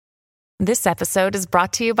This episode is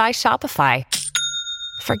brought to you by Shopify.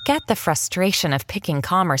 Forget the frustration of picking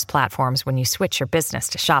commerce platforms when you switch your business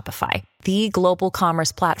to Shopify, the global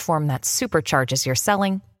commerce platform that supercharges your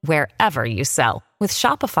selling wherever you sell. With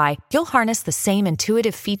Shopify, you'll harness the same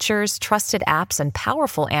intuitive features, trusted apps, and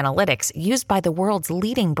powerful analytics used by the world's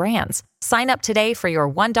leading brands. Sign up today for your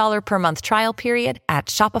 $1 per month trial period at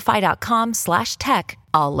shopify.com/tech,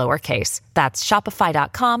 all lowercase. That's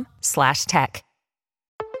shopify.com/tech.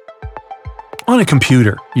 On a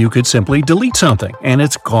computer, you could simply delete something and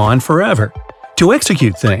it's gone forever. To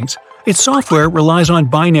execute things, its software relies on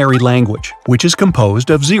binary language, which is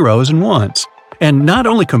composed of zeros and ones. And not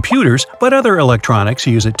only computers, but other electronics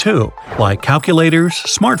use it too, like calculators,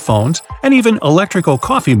 smartphones, and even electrical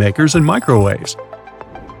coffee makers and microwaves.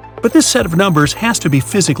 But this set of numbers has to be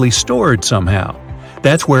physically stored somehow.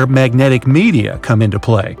 That's where magnetic media come into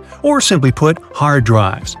play, or simply put, hard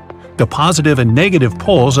drives. The positive and negative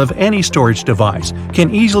poles of any storage device can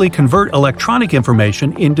easily convert electronic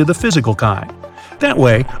information into the physical kind. That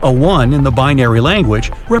way, a 1 in the binary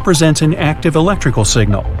language represents an active electrical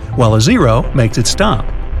signal, while a 0 makes it stop.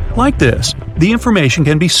 Like this, the information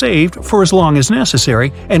can be saved for as long as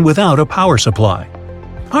necessary and without a power supply.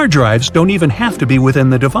 Hard drives don't even have to be within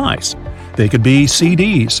the device. They could be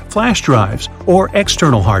CDs, flash drives, or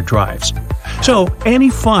external hard drives. So, any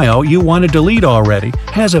file you want to delete already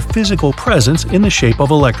has a physical presence in the shape of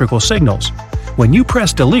electrical signals. When you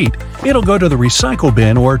press delete, it'll go to the recycle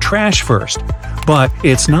bin or trash first. But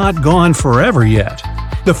it's not gone forever yet.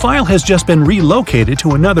 The file has just been relocated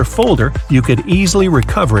to another folder you could easily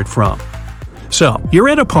recover it from. So, you're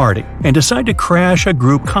at a party and decide to crash a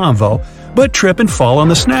group convo, but trip and fall on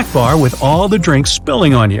the snack bar with all the drinks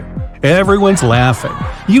spilling on you. Everyone's laughing.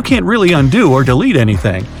 You can't really undo or delete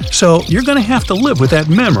anything, so you're going to have to live with that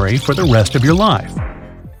memory for the rest of your life.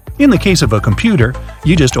 In the case of a computer,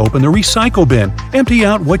 you just open the recycle bin, empty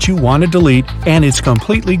out what you want to delete, and it's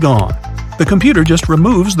completely gone. The computer just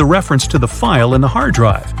removes the reference to the file in the hard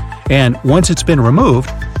drive, and once it's been removed,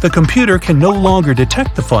 the computer can no longer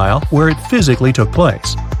detect the file where it physically took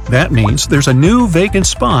place. That means there's a new vacant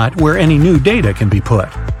spot where any new data can be put.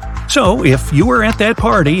 So, if you were at that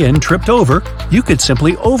party and tripped over, you could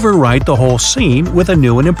simply overwrite the whole scene with a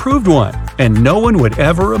new and improved one, and no one would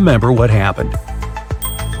ever remember what happened.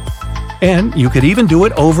 And you could even do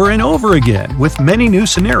it over and over again, with many new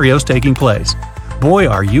scenarios taking place. Boy,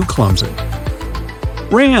 are you clumsy.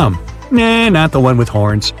 RAM. Nah, not the one with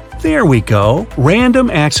horns. There we go. Random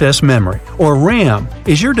Access Memory, or RAM,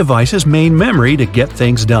 is your device's main memory to get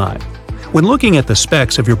things done. When looking at the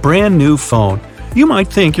specs of your brand new phone, you might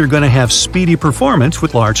think you're going to have speedy performance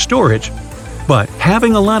with large storage. But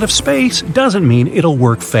having a lot of space doesn't mean it'll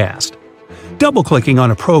work fast. Double-clicking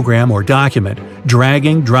on a program or document,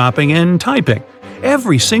 dragging, dropping, and typing.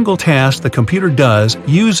 Every single task the computer does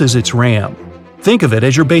uses its RAM. Think of it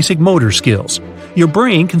as your basic motor skills. Your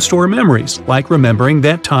brain can store memories, like remembering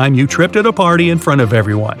that time you tripped at a party in front of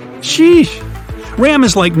everyone. Sheesh! RAM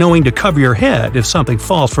is like knowing to cover your head if something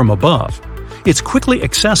falls from above. It's quickly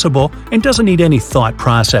accessible and doesn't need any thought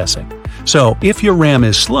processing. So if your RAM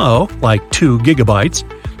is slow, like 2 gigabytes,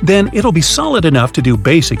 then it'll be solid enough to do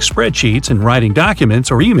basic spreadsheets and writing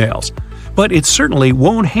documents or emails. But it certainly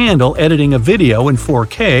won't handle editing a video in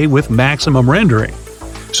 4K with maximum rendering.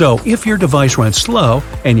 So if your device runs slow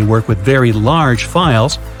and you work with very large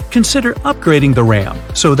files, consider upgrading the RAM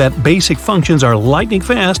so that basic functions are lightning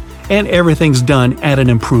fast and everything's done at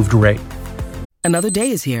an improved rate. Another day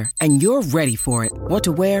is here, and you're ready for it. What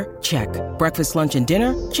to wear? Check. Breakfast, lunch, and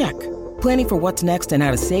dinner? Check. Planning for what's next and how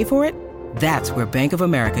to save for it? That's where Bank of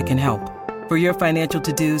America can help. For your financial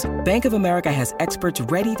to-dos, Bank of America has experts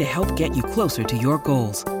ready to help get you closer to your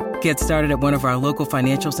goals. Get started at one of our local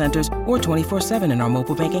financial centers or 24/7 in our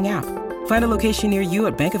mobile banking app. Find a location near you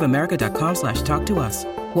at bankofamerica.com/talktous.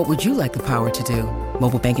 What would you like the power to do?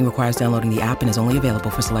 Mobile banking requires downloading the app and is only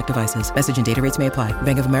available for select devices. Message and data rates may apply.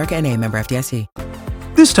 Bank of America N.A., member FDIC.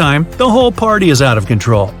 This time, the whole party is out of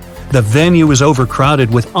control. The venue is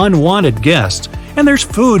overcrowded with unwanted guests, and there's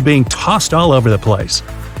food being tossed all over the place.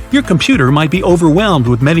 Your computer might be overwhelmed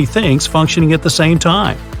with many things functioning at the same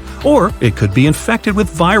time. Or it could be infected with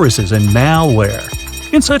viruses and malware.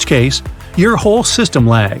 In such case, your whole system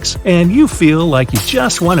lags, and you feel like you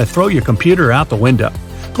just want to throw your computer out the window.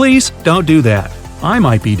 Please don't do that. I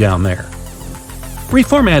might be down there.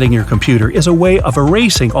 Reformatting your computer is a way of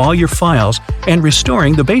erasing all your files and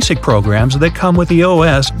restoring the basic programs that come with the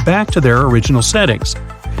OS back to their original settings.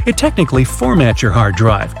 It technically formats your hard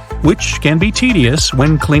drive, which can be tedious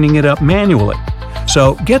when cleaning it up manually.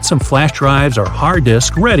 So get some flash drives or hard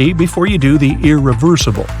disk ready before you do the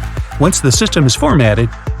irreversible. Once the system is formatted,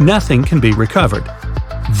 nothing can be recovered.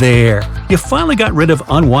 There, you finally got rid of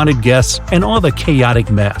unwanted guests and all the chaotic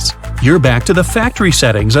mess. You're back to the factory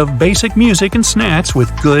settings of basic music and snacks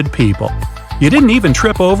with good people. You didn't even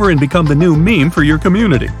trip over and become the new meme for your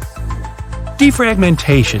community.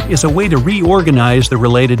 Defragmentation is a way to reorganize the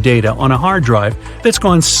related data on a hard drive that's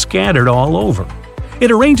gone scattered all over. It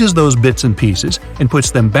arranges those bits and pieces and puts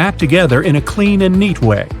them back together in a clean and neat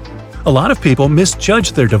way. A lot of people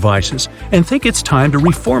misjudge their devices and think it's time to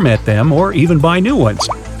reformat them or even buy new ones,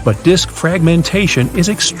 but disk fragmentation is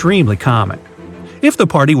extremely common. If the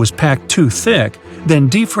party was packed too thick, then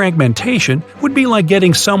defragmentation would be like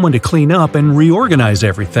getting someone to clean up and reorganize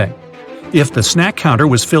everything. If the snack counter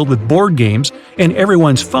was filled with board games and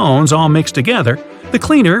everyone's phones all mixed together, the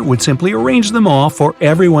cleaner would simply arrange them all for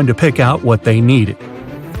everyone to pick out what they needed.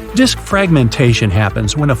 Disk fragmentation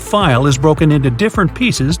happens when a file is broken into different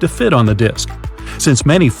pieces to fit on the disk. Since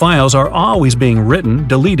many files are always being written,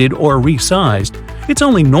 deleted, or resized, it's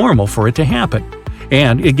only normal for it to happen.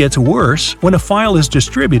 And it gets worse when a file is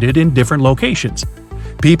distributed in different locations.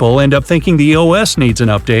 People end up thinking the OS needs an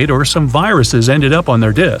update or some viruses ended up on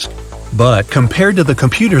their disk. But compared to the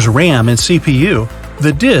computer's RAM and CPU,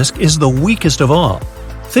 the disk is the weakest of all.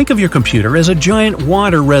 Think of your computer as a giant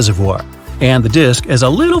water reservoir, and the disk as a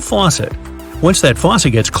little faucet. Once that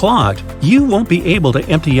faucet gets clogged, you won't be able to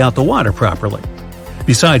empty out the water properly.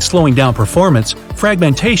 Besides slowing down performance,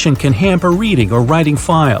 fragmentation can hamper reading or writing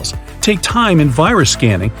files, take time in virus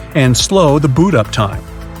scanning, and slow the boot-up time.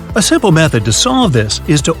 A simple method to solve this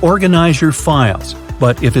is to organize your files,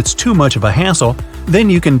 but if it's too much of a hassle, then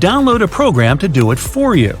you can download a program to do it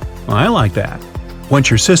for you. I like that. Once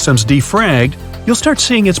your system's defragged, you'll start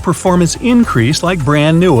seeing its performance increase like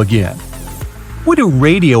brand new again. What do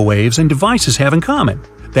radio waves and devices have in common?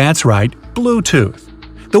 That's right, Bluetooth.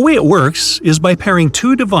 The way it works is by pairing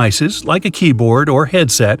two devices, like a keyboard or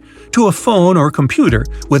headset, to a phone or computer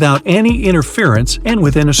without any interference and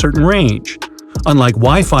within a certain range. Unlike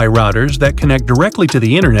Wi-Fi routers that connect directly to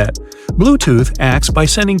the internet, Bluetooth acts by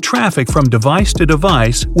sending traffic from device to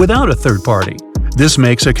device without a third party. This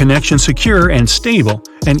makes a connection secure and stable,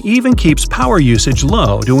 and even keeps power usage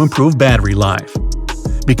low to improve battery life.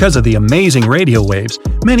 Because of the amazing radio waves,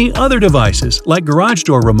 many other devices like garage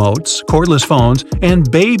door remotes, cordless phones, and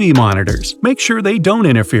baby monitors make sure they don't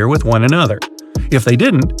interfere with one another. If they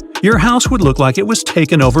didn't, your house would look like it was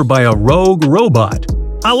taken over by a rogue robot.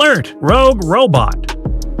 Alert! Rogue robot!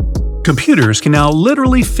 Computers can now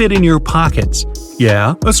literally fit in your pockets.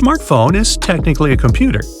 Yeah, a smartphone is technically a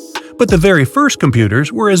computer. But the very first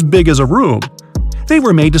computers were as big as a room. They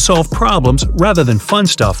were made to solve problems rather than fun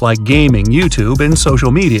stuff like gaming, YouTube, and social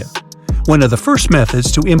media. One of the first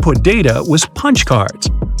methods to input data was punch cards.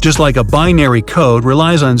 Just like a binary code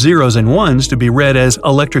relies on zeros and ones to be read as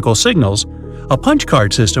electrical signals, a punch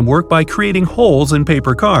card system worked by creating holes in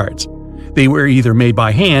paper cards. They were either made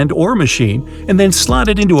by hand or machine and then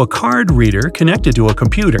slotted into a card reader connected to a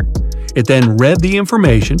computer. It then read the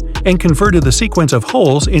information and converted the sequence of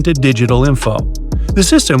holes into digital info. The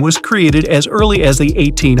system was created as early as the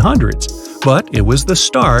 1800s, but it was the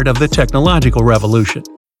start of the technological revolution.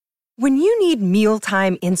 When you need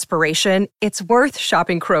mealtime inspiration, it's worth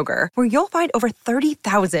shopping Kroger, where you'll find over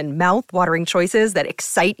 30,000 mouth-watering choices that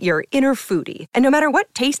excite your inner foodie. And no matter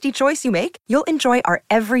what tasty choice you make, you'll enjoy our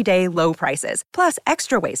everyday low prices, plus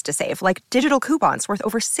extra ways to save, like digital coupons worth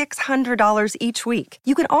over $600 each week.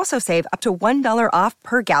 You can also save up to $1 off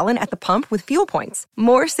per gallon at the pump with fuel points.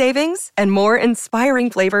 More savings and more inspiring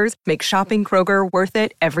flavors make shopping Kroger worth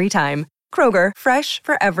it every time. Kroger, fresh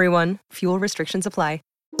for everyone. Fuel restrictions apply.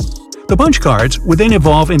 The punch cards would then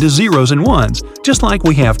evolve into zeros and ones, just like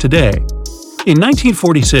we have today. In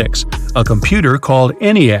 1946, a computer called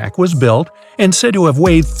ENIAC was built and said to have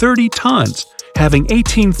weighed 30 tons, having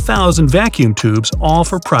 18,000 vacuum tubes all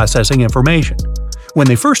for processing information. When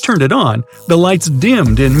they first turned it on, the lights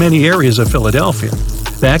dimmed in many areas of Philadelphia.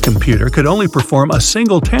 That computer could only perform a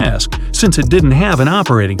single task since it didn't have an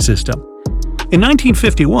operating system. In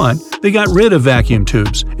 1951, they got rid of vacuum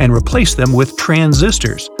tubes and replaced them with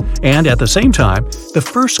transistors, and at the same time, the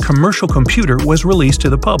first commercial computer was released to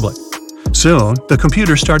the public. Soon, the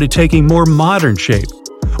computer started taking more modern shape.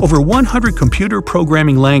 Over 100 computer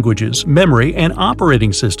programming languages, memory, and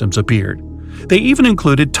operating systems appeared. They even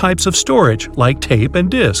included types of storage like tape and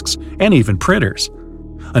disks, and even printers.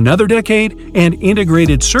 Another decade, and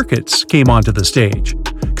integrated circuits came onto the stage.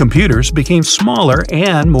 Computers became smaller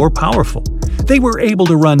and more powerful. They were able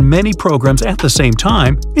to run many programs at the same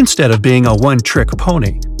time instead of being a one-trick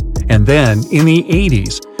pony. And then, in the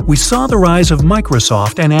 80s, we saw the rise of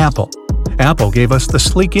Microsoft and Apple. Apple gave us the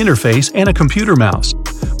sleek interface and a computer mouse.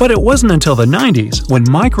 But it wasn't until the 90s when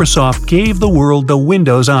Microsoft gave the world the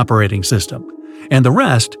Windows operating system. And the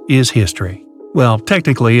rest is history. Well,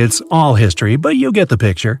 technically it's all history, but you get the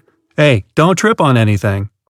picture. Hey, don't trip on anything.